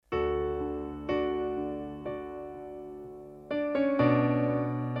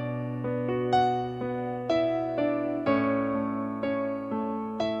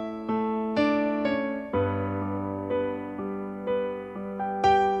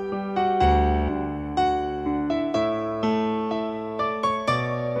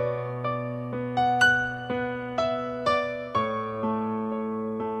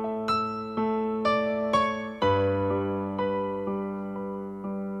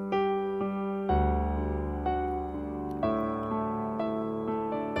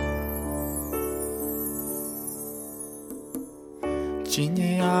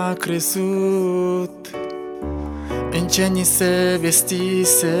Cine a crezut în ce ni se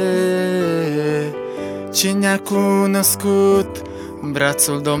vestise? Cine a cunoscut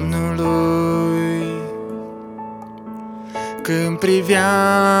brațul Domnului? Când priveai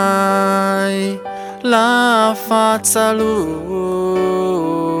la fața Lui,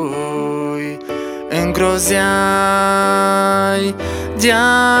 îngrozeai de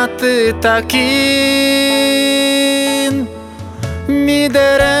atâta chin. Mii de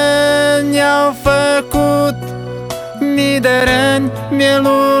răni au făcut, mii de răni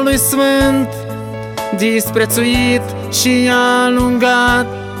mielul lui Sfânt, disprețuit și alungat,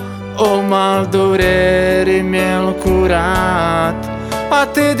 om al durerii miel curat.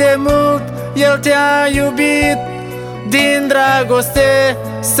 Atât de mult El te-a iubit, din dragoste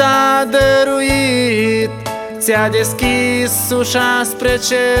s-a dăruit. Ți-a deschis ușa spre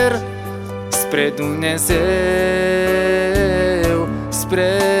cer, spre Dumnezeu,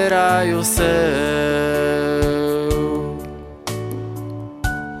 spre raiul Său.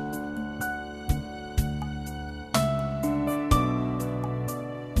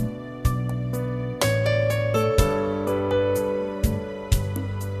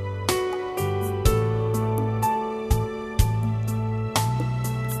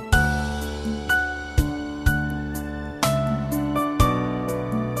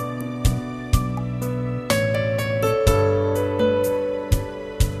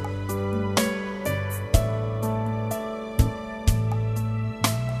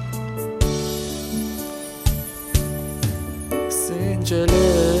 Sângele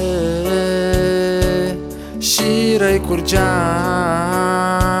și răi curgea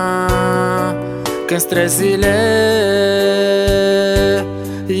când străzile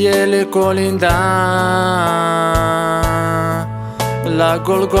ele colinda. La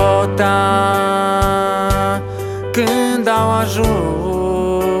Golgota când au ajuns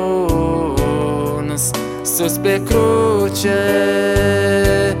sus pe cruce,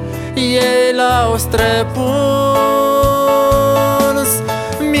 ei l-au străpuns.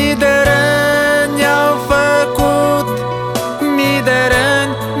 Mii de răni au făcut, mii de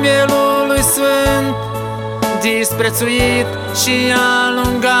răni mielul lui Sfânt, disprețuit și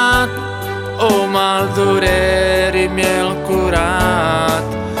alungat, om al durerii miel curat.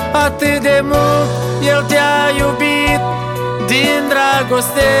 Atât de mult El te-a iubit, din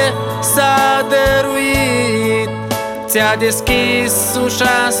dragoste s-a dăruit. Ți-a deschis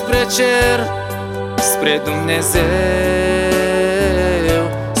ușa spre cer, spre Dumnezeu,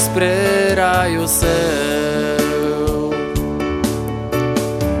 spre raiul Său.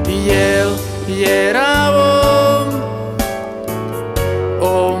 El era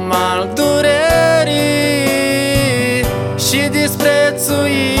om al durerii și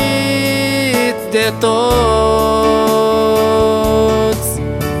disprețuit de toți.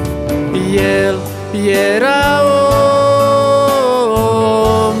 El era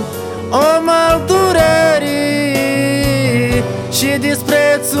om al durerii și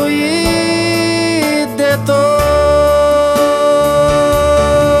disprețuit de toți.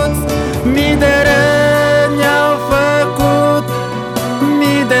 Mii de răni au făcut,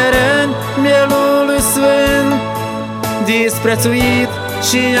 mii de răni mielul lui Sfânt, disprețuit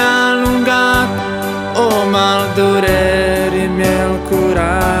și alungat, om al durerii miel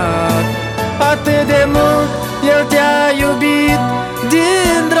curat. Atât de mult El te-a iubit,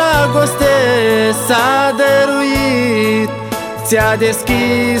 din dragoste s-a dăruit. Ți-a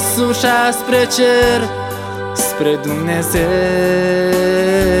deschis ușa spre cer, spre Dumnezeu,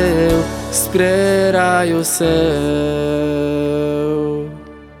 spre raiul Său.